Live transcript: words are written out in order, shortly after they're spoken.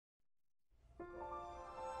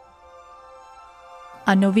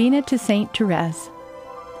A Novena to Saint Therese.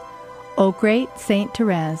 O great Saint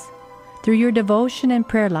Therese, through your devotion and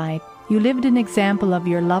prayer life, you lived an example of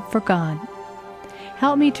your love for God.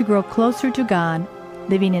 Help me to grow closer to God,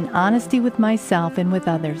 living in honesty with myself and with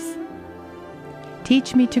others.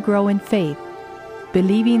 Teach me to grow in faith,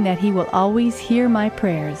 believing that He will always hear my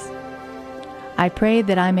prayers. I pray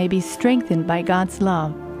that I may be strengthened by God's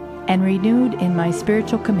love and renewed in my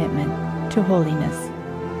spiritual commitment to holiness.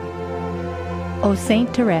 O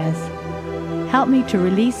Saint Therese, help me to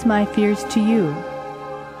release my fears to you.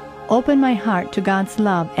 Open my heart to God's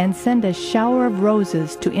love and send a shower of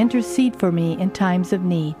roses to intercede for me in times of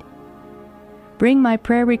need. Bring my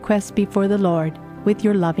prayer requests before the Lord with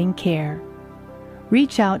your loving care.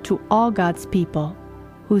 Reach out to all God's people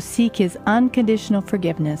who seek His unconditional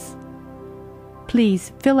forgiveness.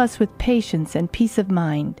 Please fill us with patience and peace of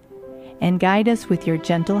mind, and guide us with your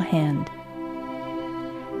gentle hand.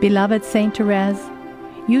 Beloved Saint Therese,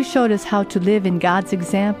 you showed us how to live in God's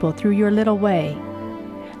example through your little way.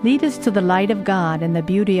 Lead us to the light of God and the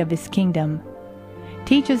beauty of His kingdom.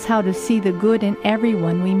 Teach us how to see the good in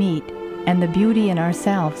everyone we meet and the beauty in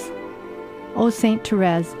ourselves. O Saint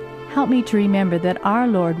Therese, help me to remember that our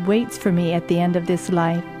Lord waits for me at the end of this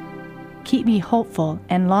life. Keep me hopeful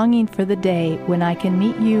and longing for the day when I can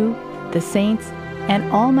meet you, the saints,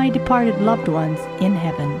 and all my departed loved ones in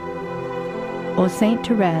heaven. O Saint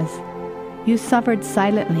Therese, you suffered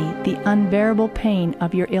silently the unbearable pain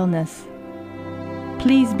of your illness.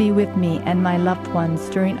 Please be with me and my loved ones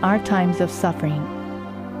during our times of suffering.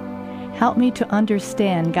 Help me to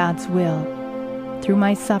understand God's will. Through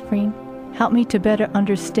my suffering, help me to better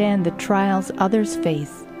understand the trials others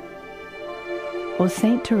face. O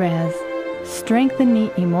Saint Therese, strengthen me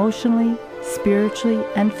emotionally, spiritually,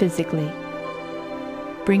 and physically.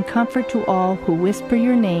 Bring comfort to all who whisper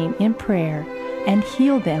your name in prayer and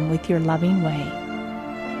heal them with your loving way.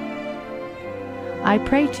 I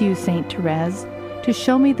pray to you, Saint Therese, to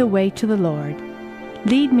show me the way to the Lord.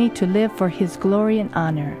 Lead me to live for His glory and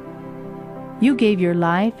honor. You gave your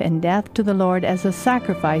life and death to the Lord as a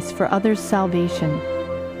sacrifice for others' salvation.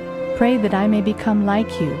 Pray that I may become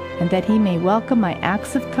like you and that He may welcome my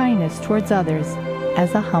acts of kindness towards others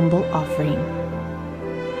as a humble offering.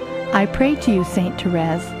 I pray to you, Saint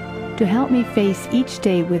Therese, to help me face each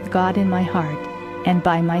day with God in my heart and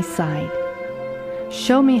by my side.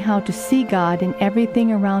 Show me how to see God in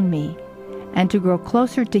everything around me and to grow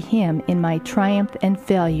closer to Him in my triumph and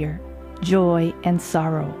failure, joy and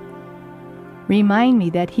sorrow. Remind me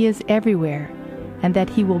that He is everywhere and that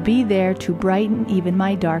He will be there to brighten even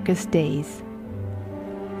my darkest days.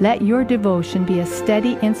 Let your devotion be a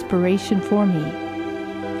steady inspiration for me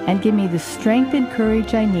and give me the strength and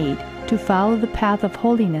courage I need to follow the path of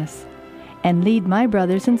holiness and lead my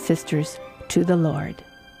brothers and sisters to the Lord.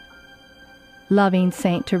 Loving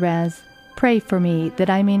Saint Therese, pray for me that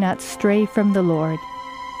I may not stray from the Lord.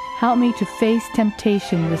 Help me to face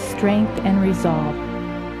temptation with strength and resolve.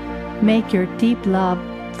 Make your deep love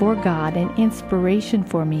for God an inspiration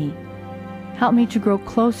for me. Help me to grow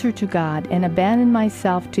closer to God and abandon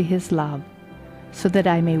myself to His love, so that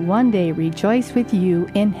I may one day rejoice with you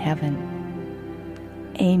in heaven.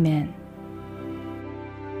 Amen.